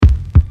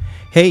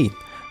Hey,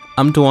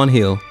 I'm Dwan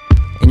Hill,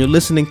 and you're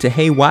listening to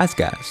Hey Wise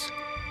Guys.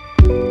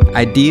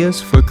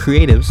 Ideas for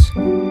creatives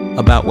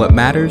about what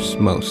matters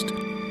most.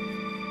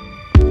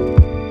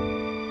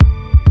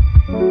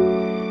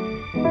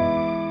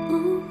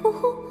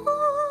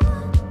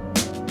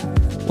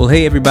 Well,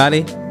 hey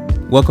everybody.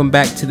 Welcome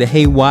back to the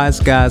Hey Wise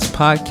Guys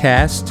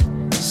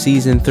podcast,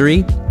 Season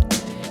 3.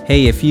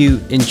 Hey, if you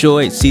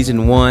enjoyed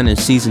Season 1 and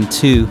Season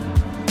 2,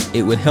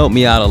 it would help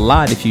me out a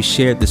lot if you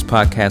shared this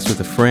podcast with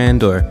a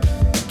friend or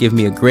give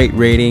me a great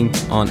rating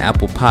on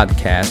Apple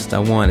Podcast. I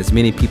want as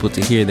many people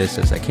to hear this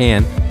as I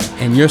can,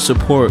 and your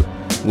support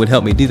would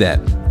help me do that.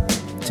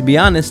 To be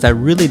honest, I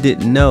really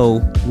didn't know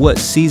what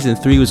Season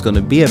 3 was going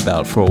to be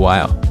about for a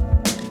while.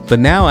 But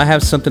now I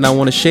have something I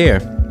want to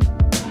share.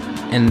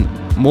 And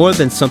more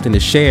than something to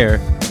share,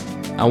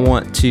 I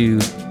want to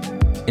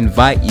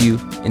invite you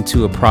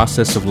into a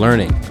process of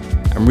learning.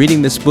 I'm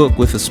reading this book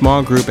with a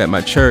small group at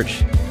my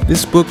church.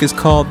 This book is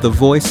called The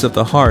Voice of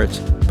the Heart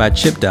by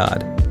Chip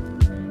Dodd,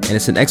 and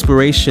it's an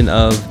exploration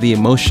of the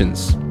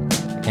emotions.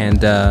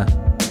 And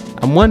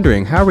I'm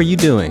wondering, how are you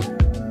doing?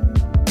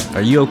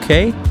 Are you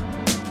okay?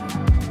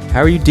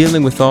 How are you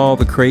dealing with all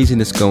the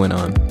craziness going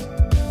on?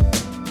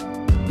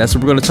 That's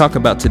what we're going to talk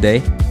about today.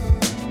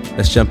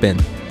 Let's jump in.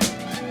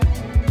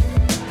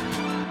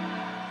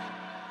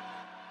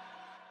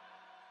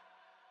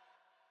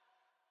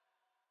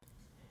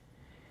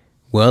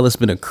 Well, it's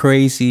been a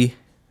crazy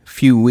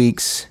few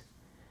weeks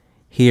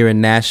here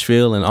in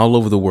Nashville and all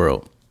over the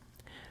world.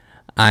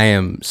 I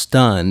am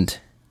stunned,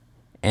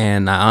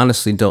 and I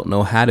honestly don't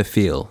know how to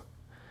feel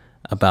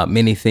about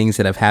many things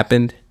that have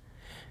happened,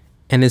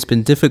 and it's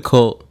been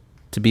difficult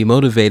to be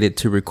motivated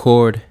to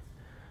record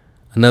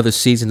another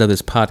season of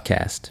this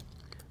podcast.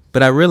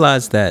 But I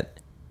realized that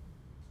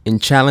in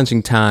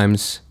challenging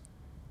times,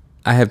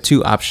 I have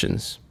two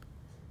options.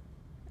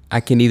 I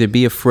can either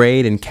be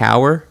afraid and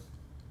cower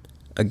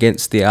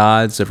against the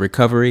odds of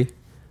recovery,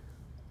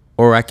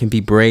 or I can be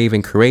brave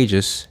and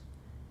courageous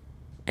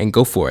and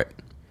go for it.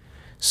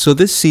 So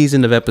this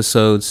season of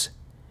episodes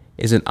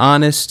is an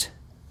honest,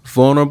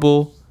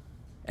 vulnerable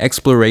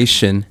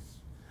exploration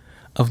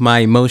of my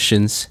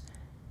emotions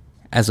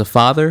as a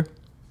father,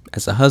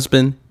 as a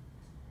husband,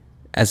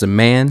 as a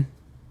man,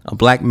 a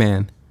black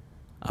man,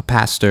 a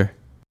pastor,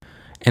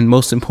 and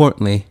most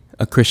importantly,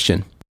 a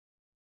Christian.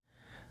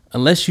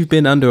 Unless you've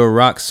been under a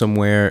rock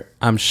somewhere,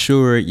 I'm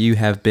sure you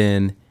have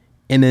been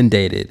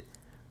inundated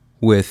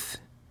with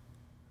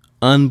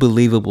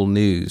unbelievable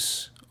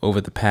news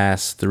over the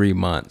past 3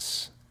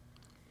 months.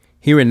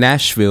 Here in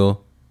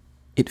Nashville,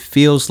 it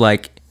feels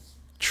like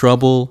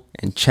trouble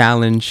and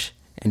challenge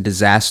and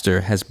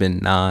disaster has been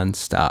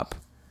nonstop.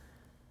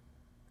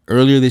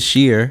 Earlier this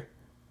year,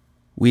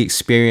 we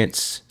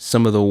experienced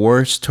some of the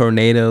worst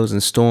tornadoes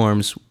and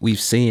storms we've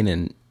seen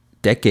in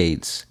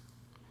decades.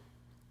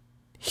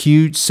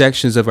 Huge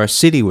sections of our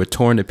city were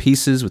torn to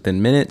pieces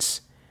within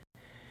minutes.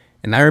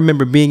 And I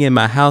remember being in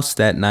my house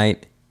that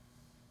night,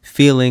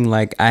 feeling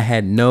like I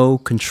had no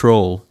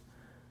control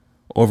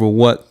over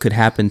what could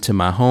happen to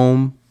my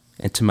home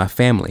and to my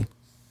family.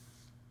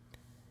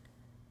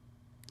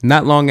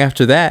 Not long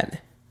after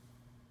that,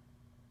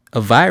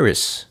 a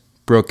virus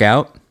broke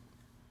out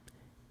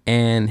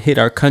and hit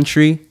our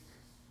country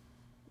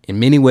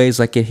in many ways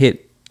like it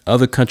hit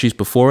other countries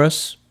before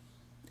us.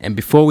 And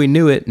before we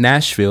knew it,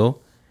 Nashville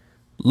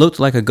looked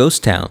like a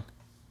ghost town.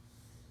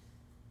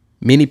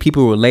 Many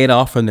people were laid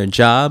off from their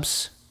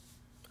jobs.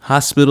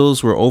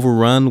 Hospitals were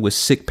overrun with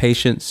sick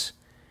patients.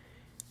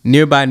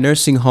 Nearby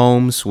nursing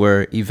homes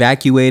were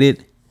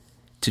evacuated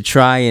to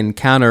try and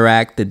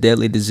counteract the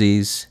deadly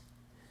disease.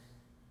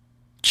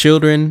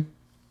 Children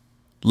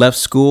left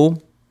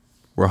school,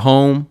 were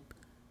home,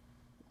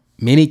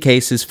 many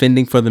cases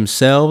fending for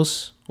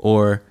themselves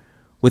or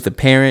with a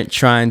parent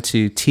trying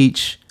to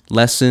teach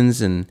lessons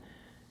and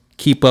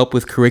keep up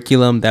with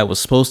curriculum that was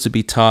supposed to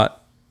be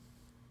taught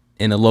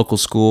in a local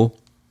school.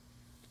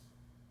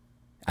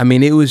 I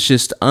mean, it was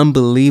just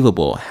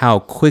unbelievable how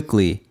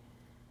quickly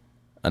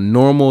a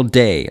normal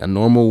day, a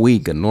normal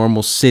week, a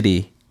normal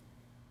city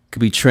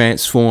could be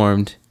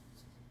transformed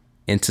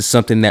into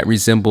something that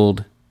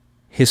resembled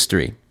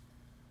history.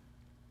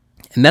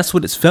 And that's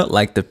what it's felt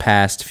like the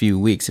past few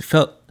weeks.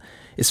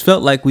 It's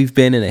felt like we've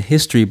been in a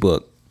history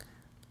book.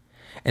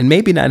 And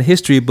maybe not a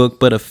history book,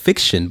 but a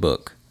fiction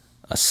book.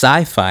 A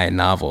sci-fi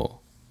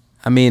novel.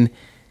 I mean,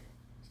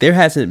 there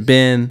hasn't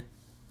been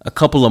a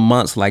couple of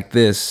months like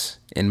this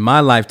in my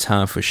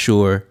lifetime for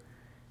sure,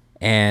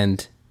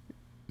 and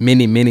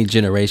many, many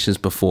generations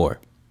before.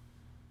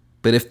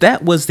 But if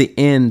that was the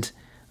end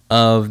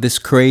of this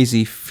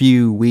crazy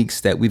few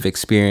weeks that we've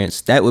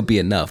experienced, that would be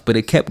enough. But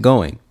it kept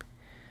going.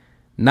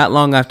 Not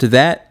long after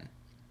that,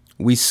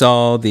 we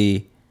saw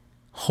the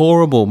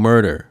horrible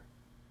murder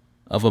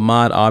of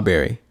Ahmaud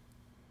Arbery,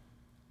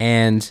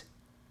 and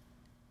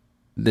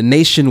the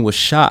nation was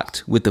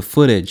shocked with the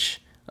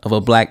footage of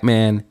a black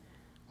man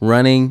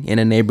running in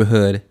a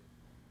neighborhood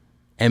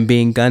and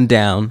being gunned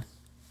down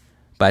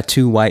by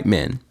two white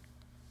men.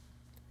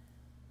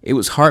 It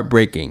was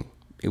heartbreaking.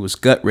 It was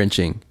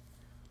gut-wrenching.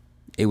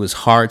 It was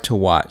hard to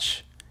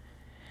watch.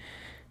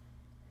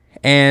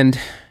 And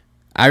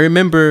I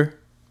remember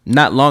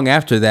not long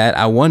after that,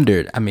 I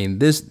wondered,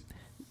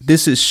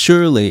 this is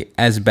surely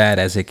as bad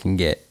as it can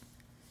get.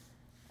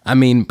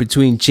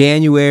 Between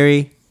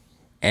January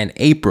and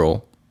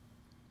April,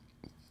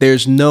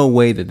 there's no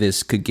way that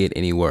this could get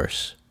any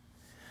worse.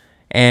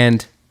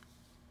 And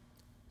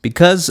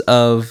because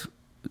of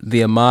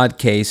the Ahmaud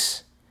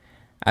case,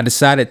 I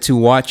decided to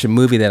watch a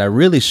movie that I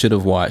really should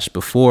have watched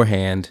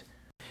beforehand.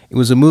 It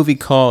was a movie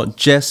called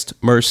Just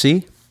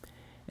Mercy,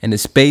 and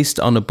it's based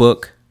on a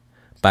book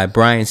by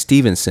Bryan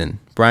Stevenson.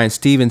 Bryan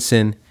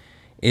Stevenson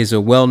is a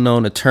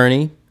well-known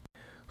attorney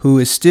who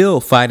is still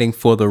fighting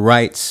for the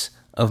rights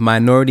of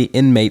minority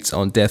inmates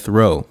on death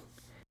row.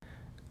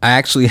 I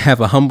actually have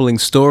a humbling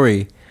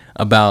story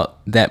about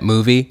that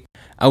movie.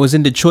 I was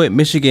in Detroit,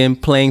 Michigan,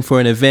 playing for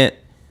an event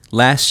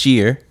last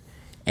year,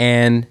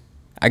 and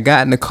I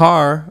got in the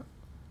car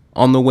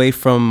on the way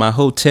from my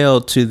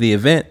hotel to the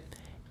event,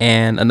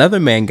 and another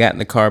man got in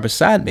the car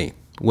beside me,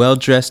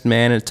 well-dressed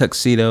man in a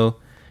tuxedo,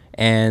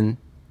 and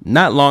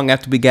not long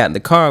after we got in the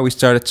car, we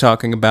started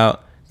talking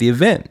about the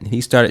event.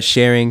 He started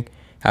sharing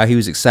how he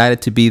was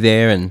excited to be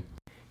there, and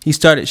he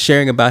started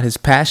sharing about his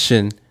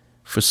passion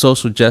for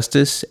social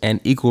justice and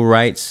equal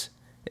rights,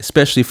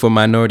 especially for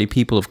minority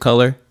people of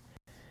color.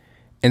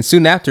 And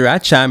soon after, I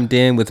chimed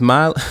in with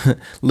my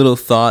little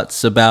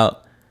thoughts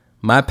about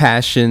my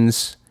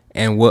passions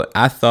and what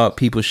I thought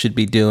people should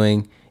be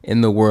doing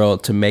in the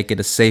world to make it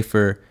a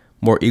safer,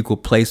 more equal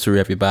place for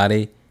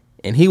everybody.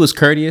 And he was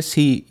courteous.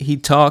 He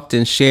talked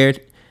and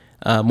shared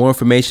more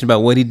information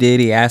about what he did.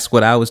 He asked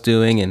what I was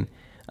doing, and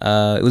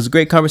it was a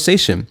great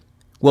conversation.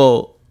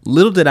 Well,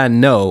 little did I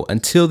know,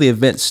 until the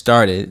event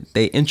started,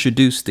 they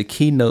introduced the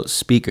keynote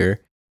speaker,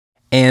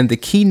 and the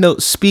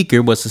keynote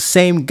speaker was the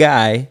same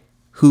guy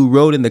who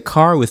rode in the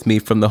car with me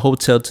from the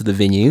hotel to the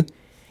venue.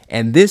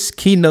 And this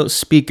keynote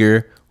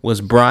speaker was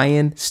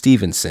Bryan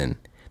Stevenson,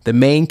 the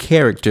main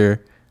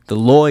character, the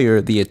lawyer,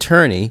 the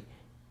attorney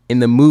in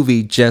the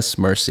movie Just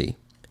Mercy.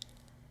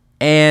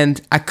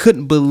 And I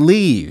couldn't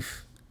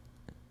believe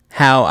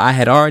how I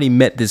had already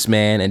met this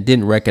man and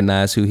didn't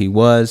recognize who he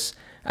was.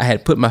 I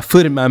had put my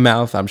foot in my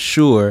mouth, I'm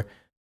sure,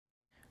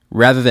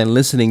 rather than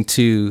listening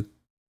to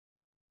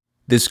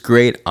this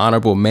great,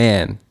 honorable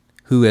man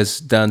who has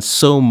done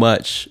so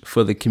much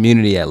for the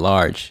community at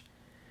large.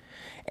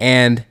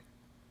 And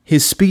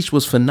his speech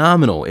was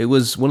phenomenal. It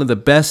was one of the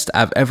best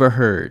I've ever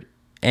heard.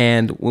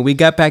 And when we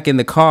got back in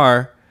the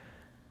car,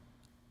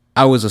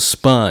 I was a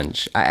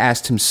sponge. I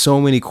asked him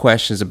so many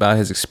questions about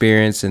his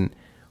experience and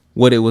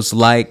what it was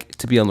like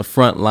to be on the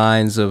front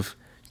lines of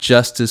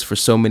justice for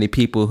so many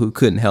people who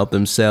couldn't help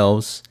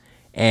themselves.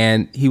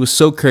 And he was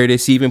so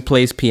courteous. He even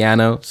plays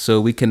piano,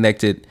 so we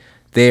connected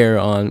there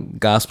on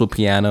gospel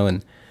piano.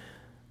 And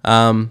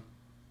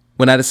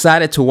when I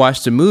decided to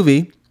watch the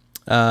movie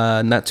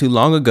not too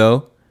long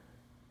ago,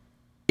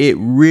 it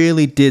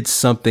really did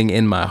something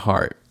in my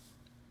heart.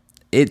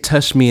 It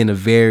touched me in a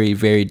very,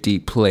 very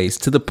deep place,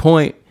 to the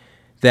point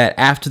that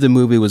after the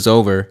movie was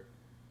over,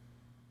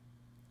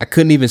 I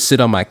couldn't even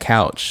sit on my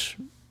couch.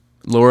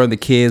 Laura and the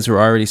kids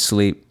were already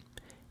asleep,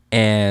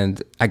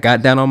 and I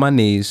got down on my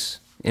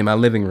knees in my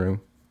living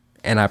room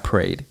and I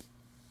prayed.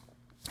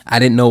 I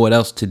didn't know what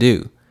else to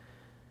do.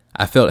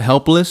 I felt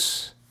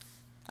helpless.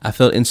 I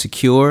felt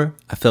insecure.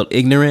 I felt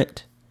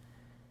ignorant.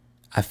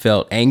 I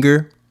felt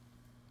anger.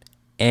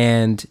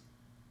 And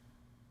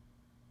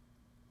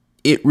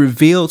it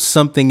revealed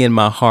something in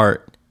my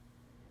heart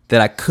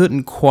that I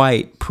couldn't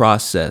quite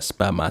process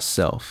by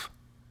myself.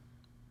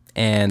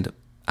 And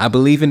I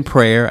believe in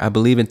prayer. I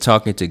believe in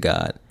talking to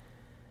God.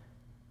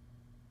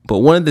 But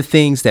one of the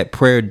things that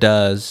prayer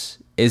does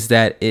is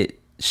that it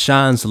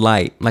shines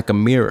light like a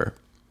mirror.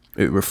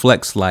 It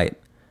reflects light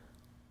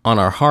on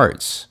our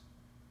hearts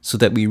so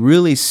that we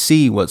really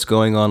see what's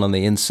going on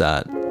the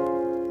inside.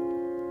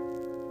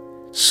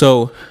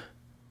 So,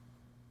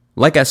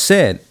 like I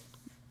said,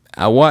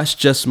 I watched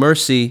Just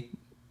Mercy,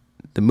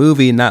 the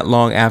movie, not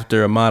long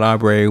after Ahmaud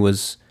Arbery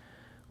was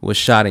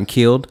shot and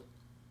killed.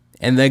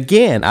 And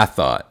again, I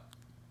thought,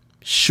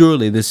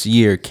 surely this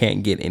year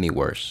can't get any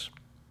worse.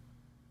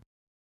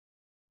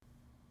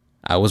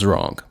 I was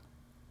wrong.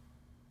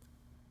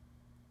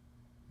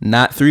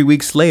 Not 3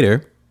 weeks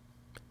later,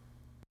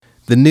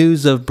 the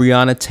news of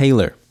Breonna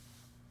Taylor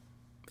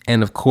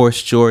and, of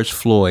course, George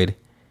Floyd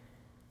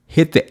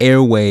hit the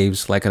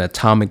airwaves like an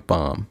atomic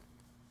bomb.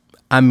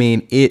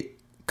 It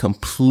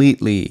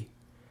completely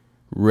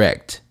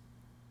wrecked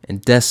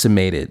and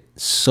decimated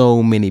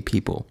so many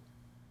people,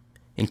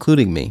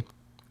 including me.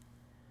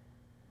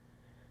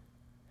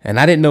 And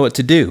I didn't know what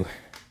to do.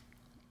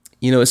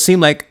 It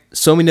seemed like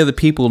so many other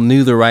people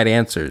knew the right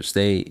answers.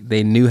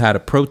 They knew how to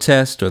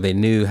protest, or they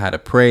knew how to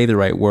pray the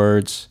right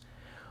words,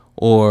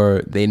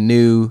 or they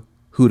knew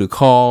who to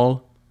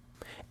call.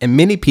 And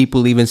many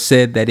people even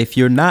said that if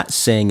you're not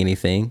saying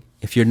anything,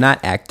 if you're not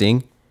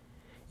acting,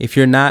 if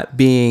you're not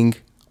being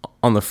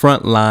on the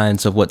front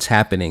lines of what's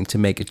happening to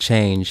make a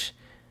change,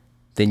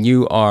 then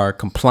you are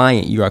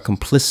compliant, you are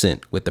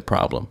complicit with the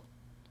problem.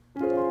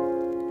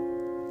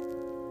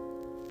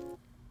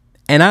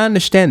 And I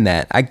understand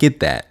that. I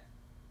get that.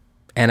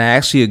 And I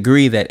actually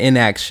agree that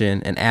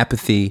inaction and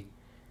apathy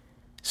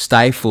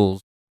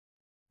stifles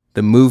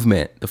the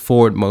movement, the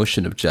forward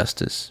motion of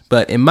justice.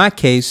 But in my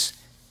case,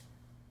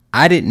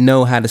 I didn't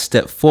know how to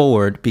step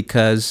forward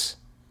because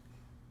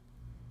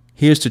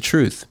here's the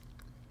truth.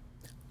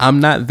 I'm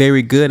not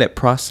very good at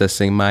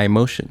processing my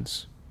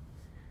emotions.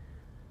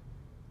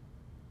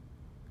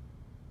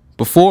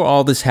 Before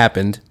all this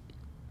happened,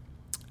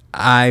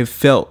 I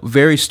felt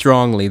very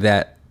strongly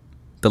that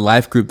the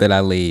life group that I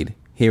lead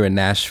here in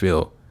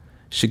Nashville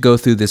should go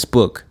through this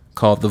book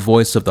called The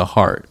Voice of the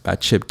Heart by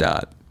Chip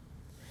Dodd.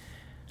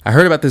 I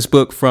heard about this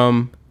book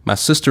from my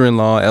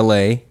sister-in-law,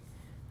 L.A.,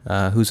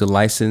 who's a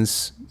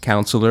licensed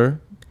counselor,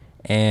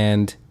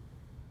 and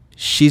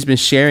she's been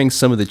sharing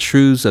some of the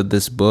truths of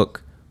this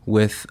book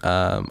with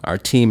our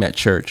team at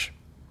church.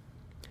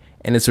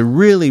 And it's a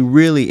really,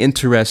 really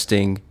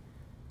interesting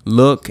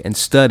look and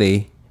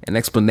study and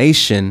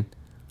explanation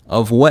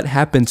of what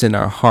happens in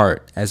our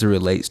heart as it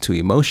relates to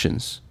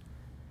emotions.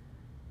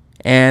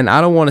 And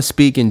I don't want to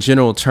speak in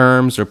general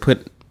terms or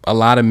put a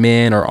lot of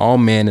men or all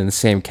men in the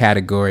same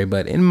category,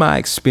 but in my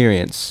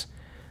experience,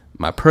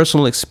 my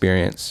personal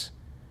experience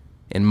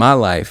in my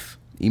life,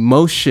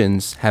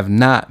 emotions have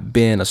not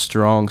been a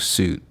strong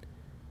suit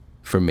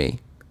for me.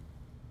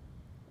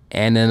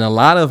 And in a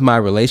lot of my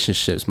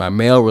relationships, my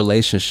male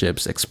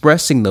relationships,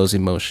 expressing those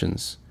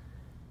emotions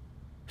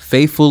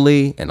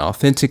faithfully and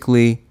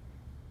authentically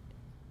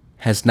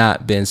has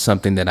not been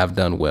something that I've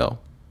done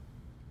well.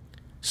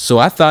 So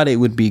I thought it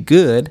would be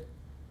good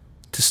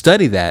to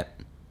study that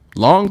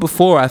long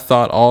before I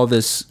thought all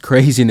this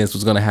craziness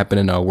was going to happen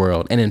in our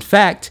world. And in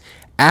fact,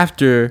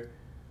 after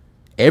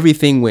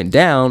everything went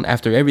down,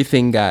 after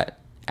everything got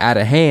out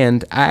of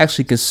hand, I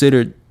actually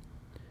considered,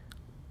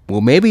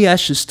 well, maybe I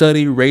should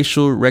study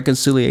racial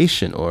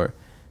reconciliation, or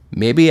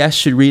maybe I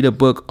should read a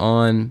book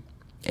on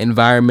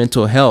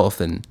environmental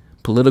health and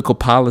political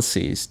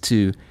policies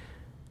to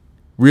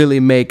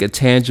really make a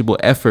tangible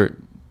effort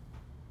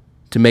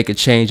to make a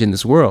change in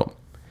this world.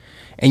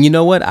 And you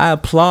know what? I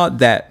applaud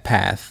that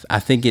path. I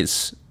think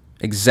it's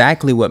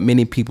exactly what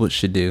many people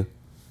should do.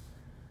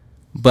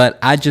 But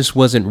I just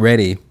wasn't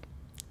ready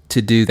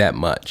to do that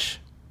much.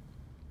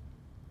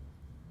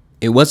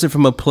 It wasn't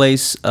from a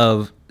place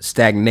of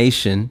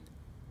stagnation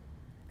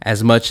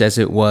as much as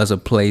it was a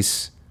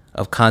place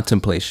of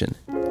contemplation.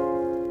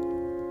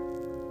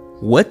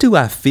 What do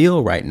I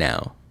feel right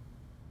now?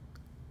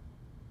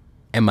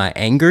 Am I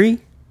angry?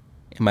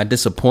 Am I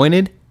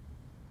disappointed?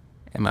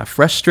 Am I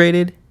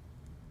frustrated?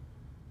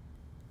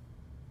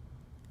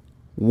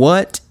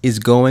 What is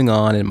going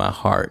on in my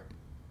heart?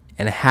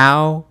 And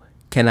how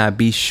can I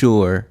be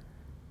sure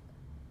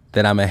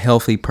that I'm a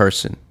healthy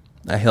person,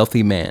 a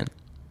healthy man?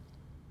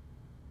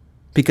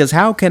 Because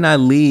how can I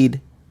lead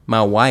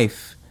my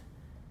wife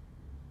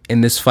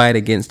in this fight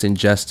against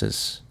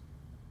injustice,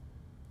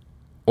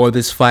 or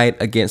this fight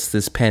against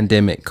this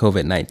pandemic,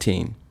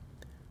 COVID-19,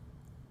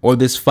 or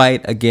this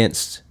fight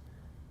against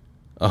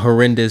a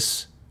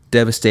horrendous,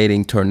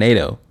 devastating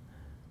tornado?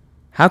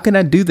 How can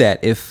I do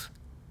that if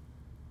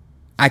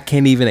I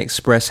can't even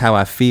express how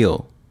I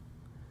feel?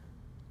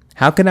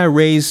 How can I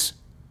raise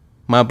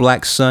my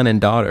black son and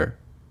daughter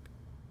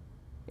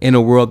in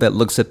a world that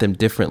looks at them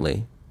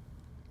differently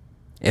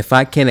if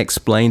I can't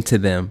explain to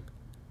them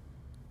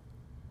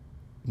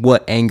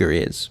what anger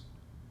is?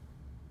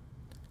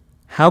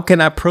 How can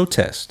I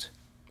protest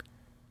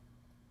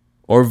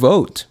or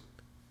vote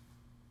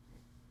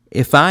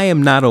if I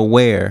am not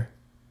aware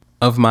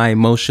of my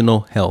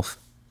emotional health?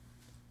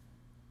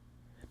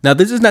 Now,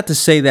 this is not to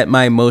say that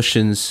my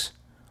emotions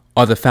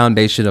are the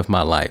foundation of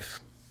my life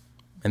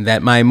and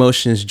that my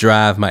emotions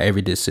drive my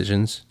every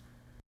decisions,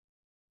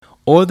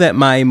 or that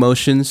my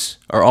emotions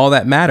are all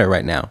that matter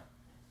right now.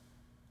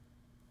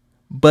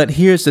 But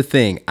here's the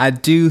thing. I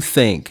do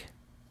think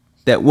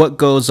that what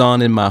goes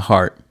on in my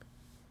heart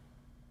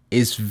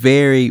is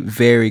very,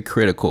 very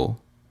critical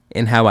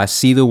in how I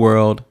see the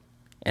world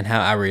and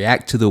how I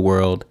react to the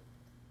world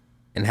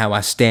and how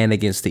I stand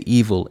against the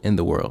evil in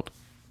the world.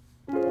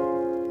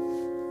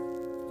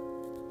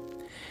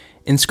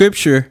 In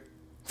Scripture,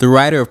 the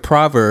writer of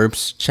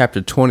Proverbs,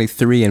 chapter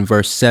 23 and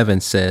verse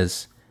 7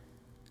 says,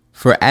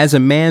 "For as a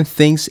man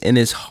thinks in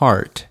his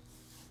heart,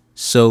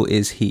 so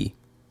is he."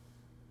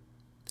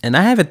 And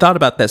I haven't thought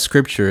about that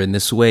scripture in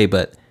this way,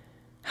 but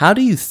how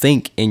do you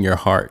think in your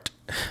heart?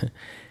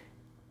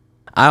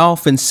 I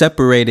often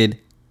separated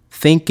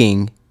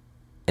thinking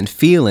and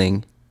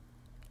feeling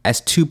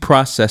as two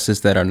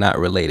processes that are not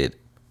related.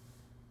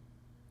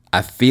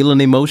 I feel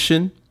an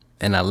emotion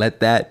and I let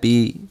that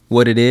be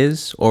what it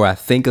is, or I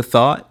think a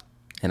thought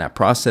and I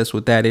process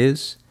what that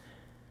is.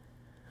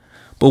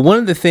 But one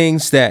of the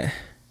things that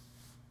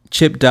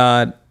Chip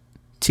Dodd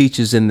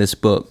teaches in this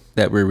book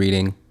that we're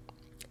reading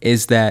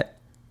is that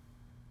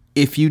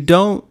if you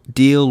don't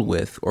deal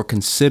with or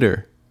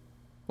consider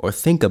or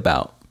think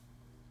about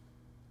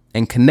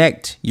and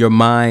connect your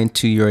mind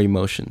to your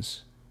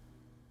emotions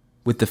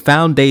with the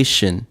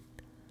foundation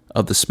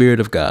of the Spirit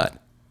of God,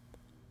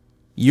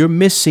 you're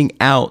missing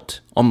out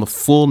on the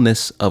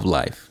fullness of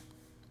life.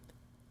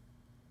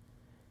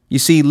 You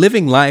see,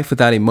 living life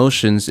without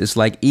emotions is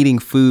like eating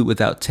food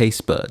without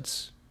taste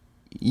buds.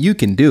 You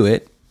can do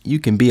it, you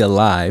can be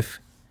alive,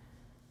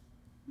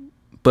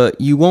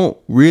 but you won't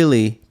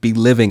really be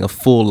living a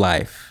full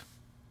life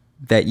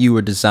that you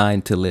were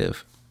designed to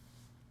live.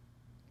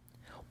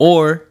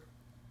 Or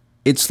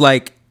it's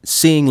like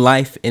seeing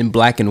life in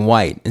black and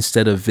white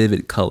instead of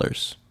vivid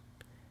colors.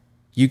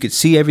 You could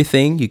see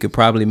everything, you could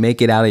probably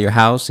make it out of your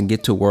house and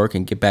get to work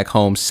and get back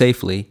home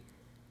safely,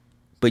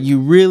 but you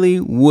really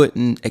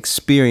wouldn't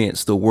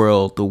experience the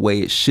world the way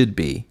it should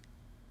be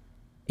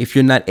if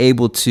you're not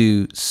able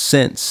to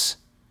sense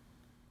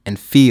and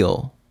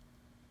feel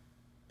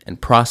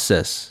and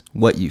process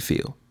what you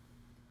feel.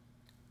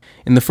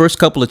 In the first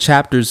couple of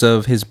chapters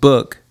of his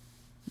book,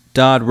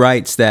 Dodd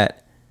writes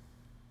that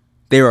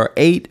there are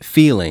 8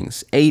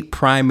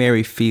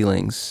 primary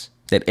feelings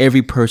that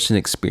every person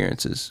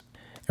experiences.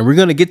 And we're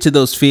going to get to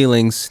those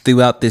feelings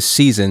throughout this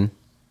season.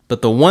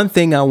 But the one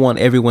thing I want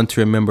everyone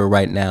to remember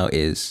right now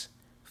is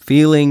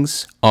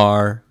feelings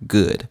are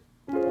good.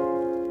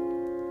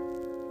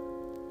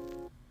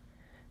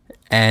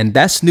 And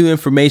that's new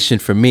information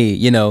for me.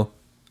 You know,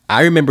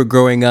 I remember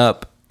growing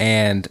up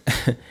and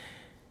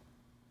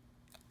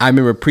I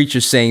remember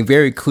preachers saying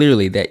very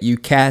clearly that you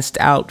cast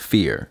out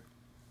fear.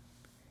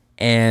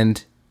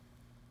 And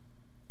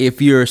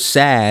if you're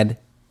sad,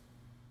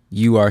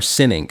 you are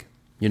sinning.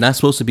 You're not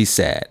supposed to be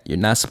sad. You're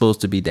not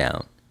supposed to be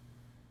down.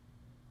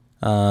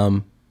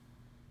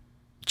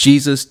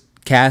 Jesus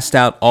cast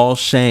out all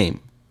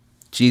shame.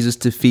 Jesus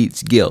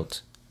defeats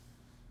guilt.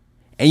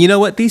 And you know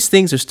what? These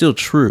things are still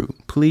true.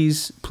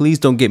 Please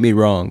don't get me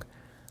wrong.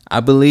 I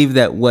believe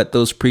that what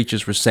those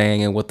preachers were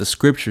saying and what the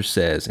scripture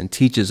says and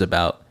teaches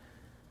about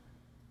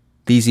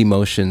these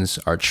emotions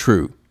are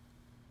true.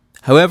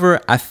 However,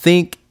 I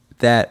think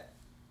that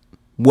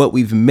what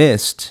we've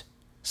missed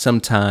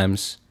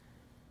sometimes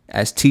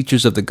as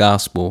teachers of the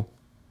gospel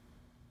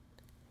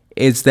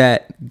is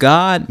that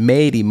God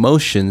made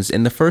emotions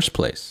in the first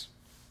place.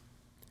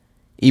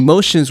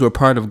 Emotions were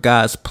part of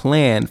God's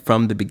plan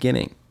from the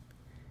beginning.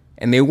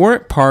 And they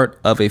weren't part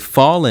of a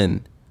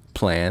fallen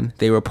plan.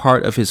 They were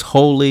part of his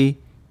holy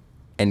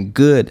and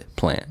good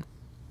plan.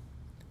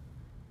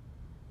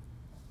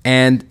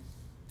 And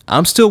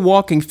I'm still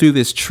walking through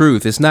this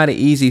truth. It's not an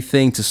easy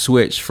thing to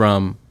switch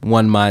from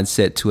one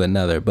mindset to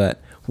another.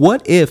 But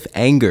what if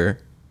anger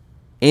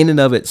in and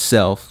of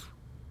itself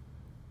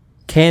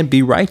can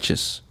be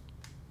righteous?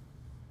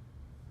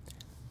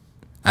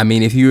 I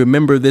mean, if you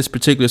remember this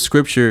particular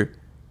scripture,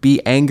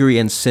 be angry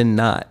and sin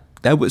not.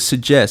 That would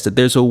suggest that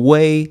there's a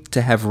way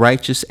to have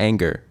righteous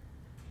anger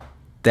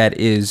that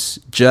is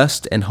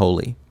just and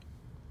holy.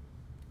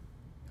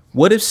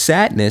 What if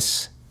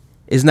sadness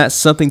is not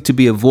something to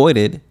be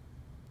avoided,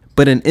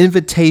 but an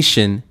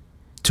invitation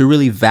to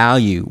really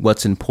value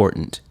what's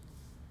important?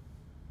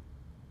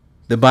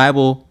 The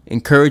Bible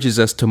encourages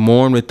us to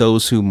mourn with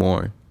those who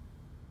mourn.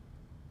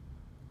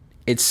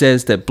 It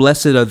says that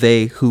blessed are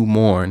they who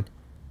mourn,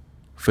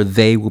 for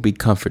they will be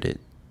comforted.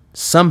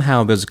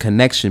 Somehow there's a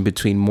connection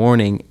between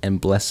mourning and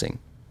blessing.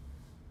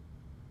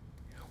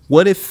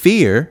 What if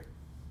fear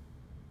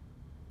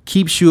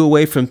keeps you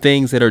away from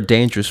things that are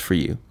dangerous for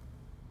you?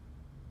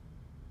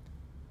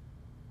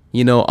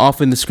 You know,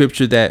 often the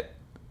scripture that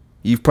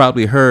you've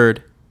probably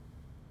heard,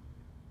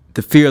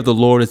 the fear of the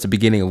Lord is the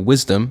beginning of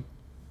wisdom.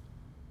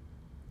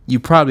 You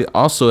probably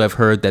also have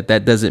heard that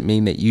that doesn't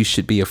mean that you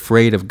should be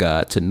afraid of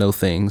God to know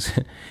things.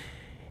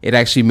 It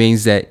actually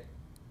means that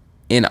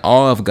in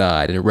awe of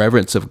God, in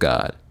reverence of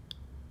God,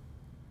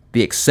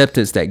 the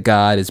acceptance that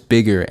God is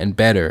bigger and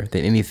better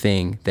than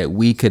anything that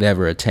we could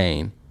ever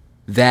attain,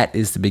 that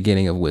is the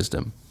beginning of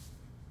wisdom.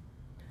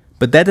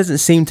 But that doesn't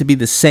seem to be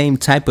the same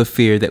type of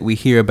fear that we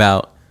hear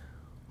about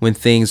when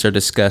things are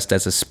discussed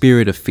as a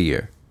spirit of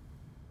fear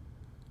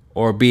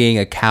or being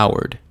a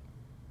coward.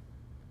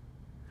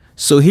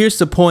 So here's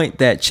the point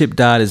that Chip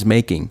Dodd is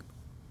making.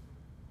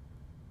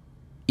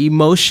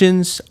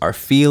 Emotions are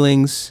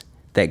feelings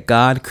that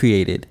God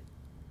created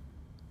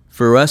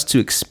for us to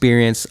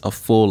experience a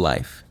full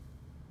life.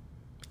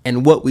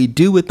 And what we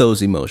do with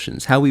those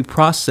emotions, how we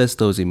process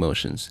those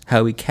emotions,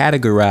 how we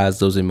categorize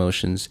those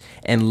emotions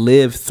and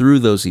live through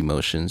those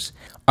emotions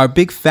are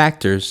big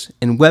factors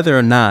in whether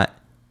or not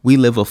we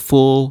live a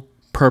full,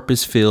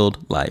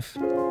 purpose-filled life.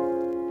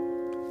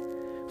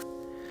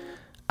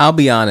 I'll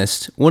be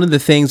honest, one of the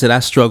things that I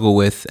struggle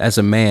with as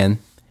a man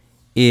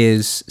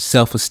is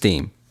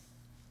self-esteem.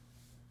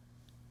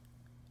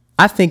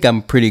 I think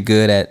I'm pretty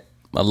good at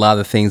a lot of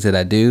the things that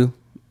I do.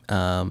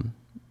 I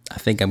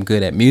think I'm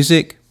good at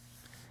music.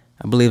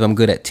 I believe I'm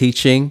good at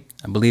teaching.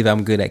 I believe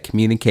I'm good at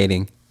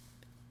communicating.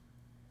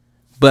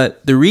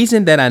 But the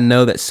reason that I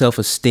know that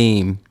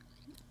self-esteem,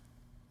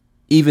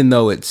 even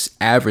though it's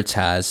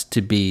advertised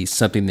to be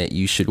something that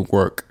you should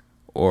work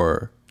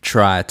or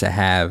try to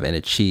have and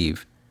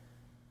achieve,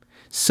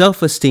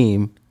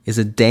 self-esteem is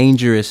a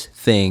dangerous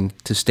thing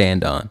to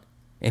stand on.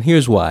 And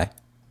here's why.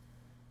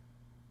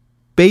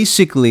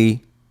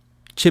 Basically,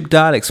 Chip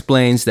Dodd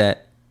explains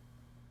that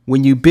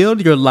When you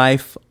build your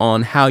life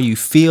on how you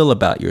feel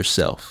about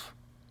yourself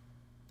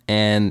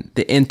and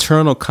the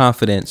internal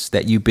confidence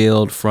that you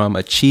build from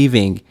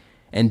achieving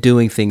and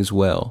doing things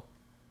well,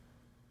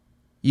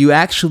 you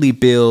actually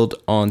build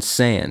on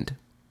sand.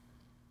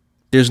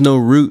 There's no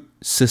root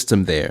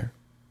system there.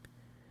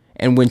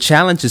 And when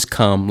challenges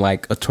come,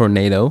 like a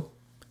tornado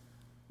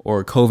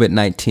or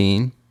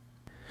COVID-19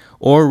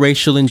 or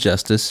racial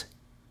injustice,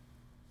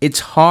 it's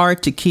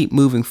hard to keep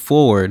moving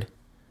forward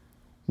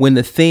when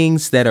the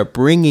things that are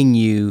bringing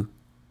you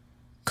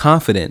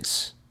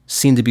confidence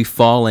seem to be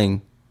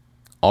falling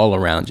all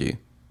around you.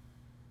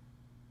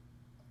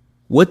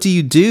 What do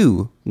you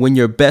do when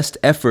your best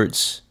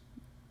efforts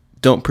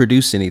don't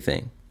produce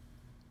anything?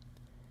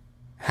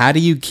 How do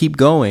you keep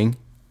going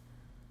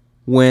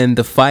when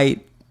the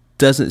fight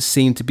doesn't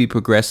seem to be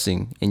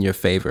progressing in your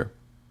favor?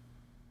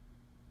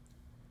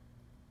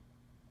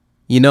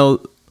 You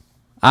know,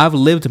 I've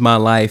lived my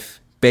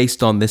life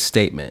based on this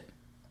statement.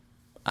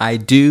 I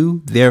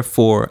do,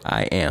 therefore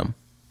I am.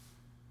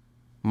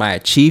 My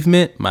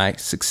achievement, my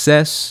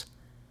success,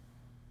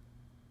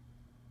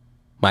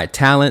 my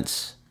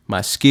talents, my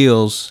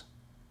skills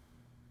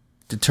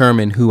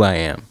determine who I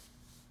am.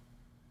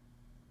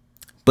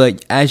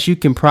 But as you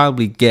can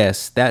probably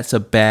guess, that's a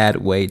bad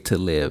way to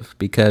live,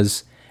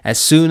 because as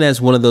soon as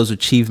one of those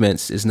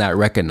achievements is not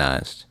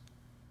recognized,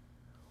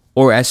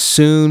 or as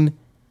soon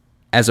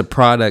as a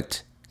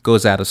product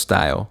goes out of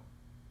style,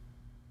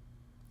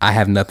 I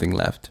have nothing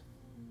left.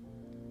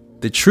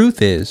 The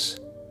truth is,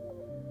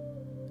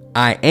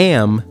 I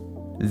am,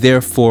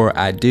 therefore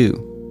I do.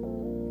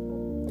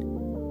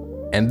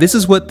 And this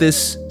is what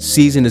this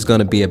season is going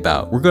to be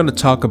about. We're going to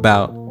talk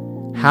about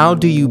how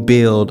do you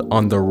build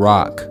on the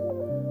rock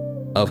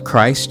of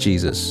Christ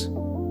Jesus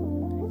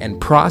and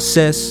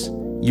process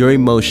your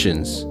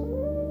emotions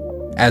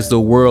as the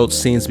world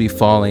seems to be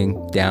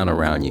falling down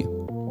around you.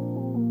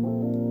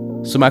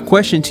 So my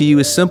question to you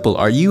is simple.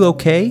 Are you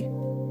okay?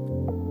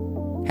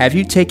 Have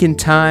you taken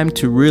time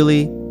to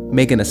really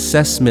make an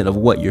assessment of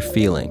what you're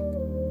feeling?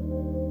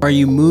 Are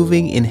you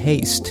moving in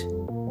haste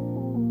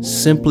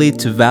simply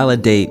to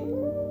validate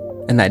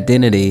an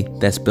identity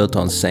that's built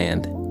on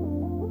sand?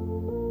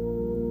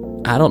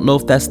 I don't know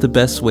if that's the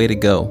best way to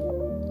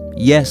go.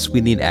 Yes, we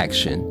need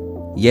action.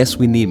 Yes,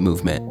 we need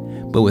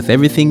movement. But with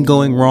everything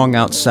going wrong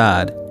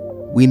outside,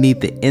 we need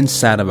the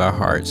inside of our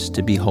hearts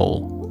to be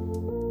whole.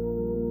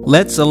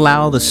 Let's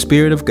allow the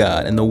Spirit of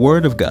God and the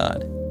Word of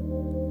God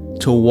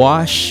to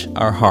wash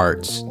our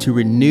hearts, to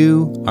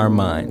renew our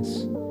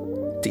minds,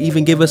 to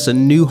even give us a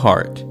new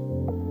heart,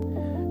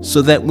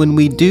 so that when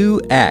we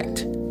do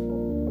act,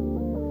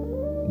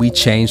 we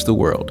change the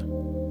world.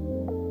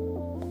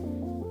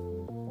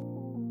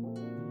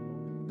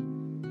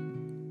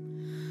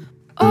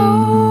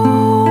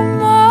 Oh,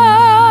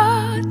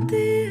 my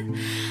dear,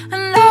 I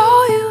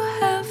know you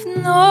have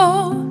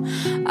no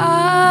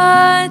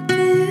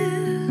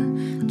idea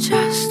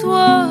just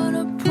what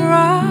a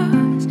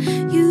prize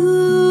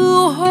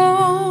you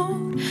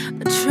hold,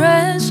 a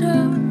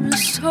treasure, a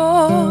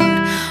sword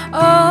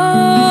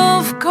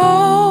of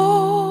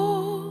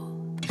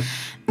gold.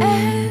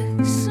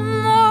 X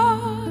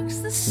marks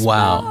the spot.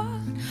 Wow,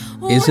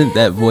 isn't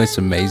that voice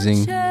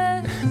amazing?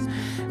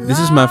 This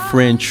is my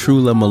friend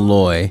Trula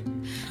Malloy.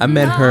 I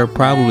met her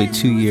probably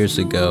 2 years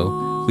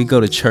ago. We go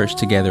to church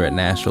together at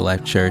Nashville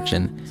Life Church,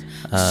 and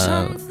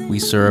we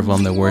serve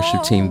on the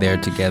worship team there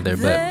together.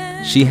 But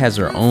she has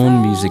her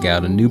own music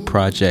out, a new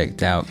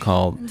project out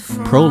called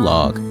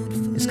Prologue.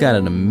 It's got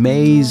an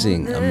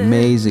amazing,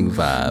 amazing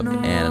vibe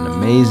and an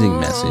amazing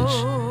message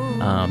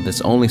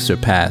that's only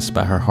surpassed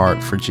by her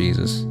heart for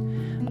Jesus.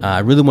 I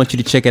really want you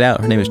to check it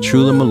out. Her name is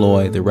Trula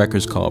Malloy. The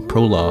record's called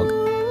Prologue.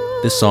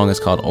 This song is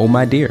called Oh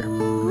My Dear.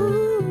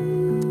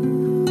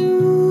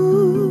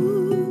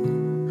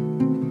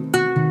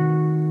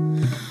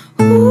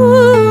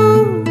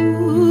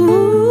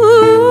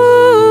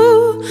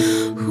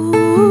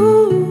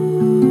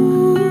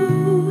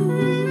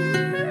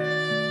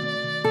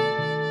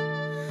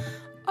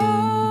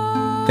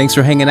 Thanks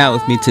for hanging out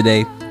with me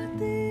today.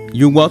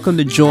 You're welcome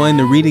to join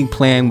the reading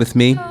plan with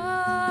me.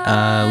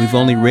 We've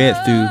only read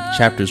through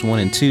chapters 1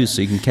 and 2,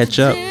 so you can catch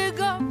up.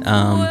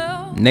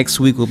 Next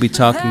week, we'll be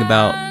talking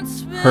about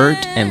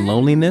hurt and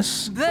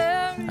loneliness.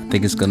 I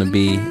think it's going to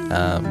be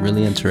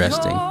really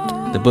interesting.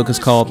 The book is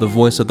called The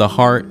Voice of the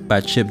Heart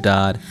by Chip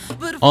Dodd.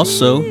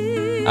 Also,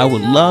 I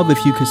would love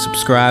if you could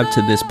subscribe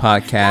to this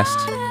podcast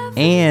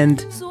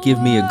and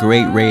give me a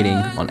great rating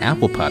on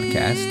Apple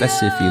Podcasts.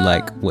 That's if you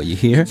like what you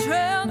hear.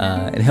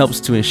 It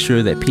helps to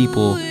ensure that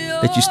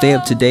you stay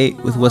up to date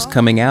with what's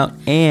coming out,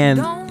 and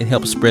it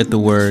helps spread the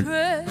word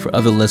for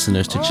other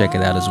listeners to check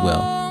it out as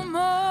well.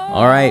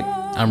 All right,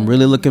 I'm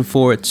really looking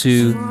forward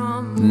to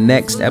the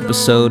next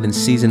episode in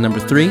season number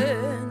 3.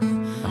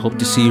 I hope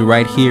to see you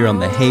right here on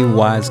the Hey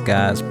Wise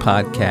Guys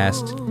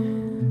podcast.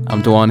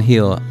 I'm Dwan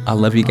Hill. I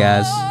love you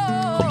guys.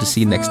 Hope to see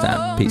you next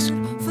time. Peace.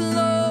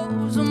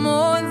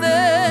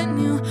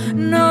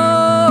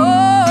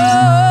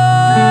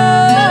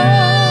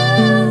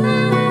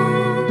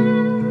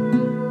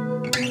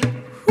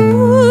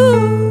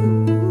 Ooh.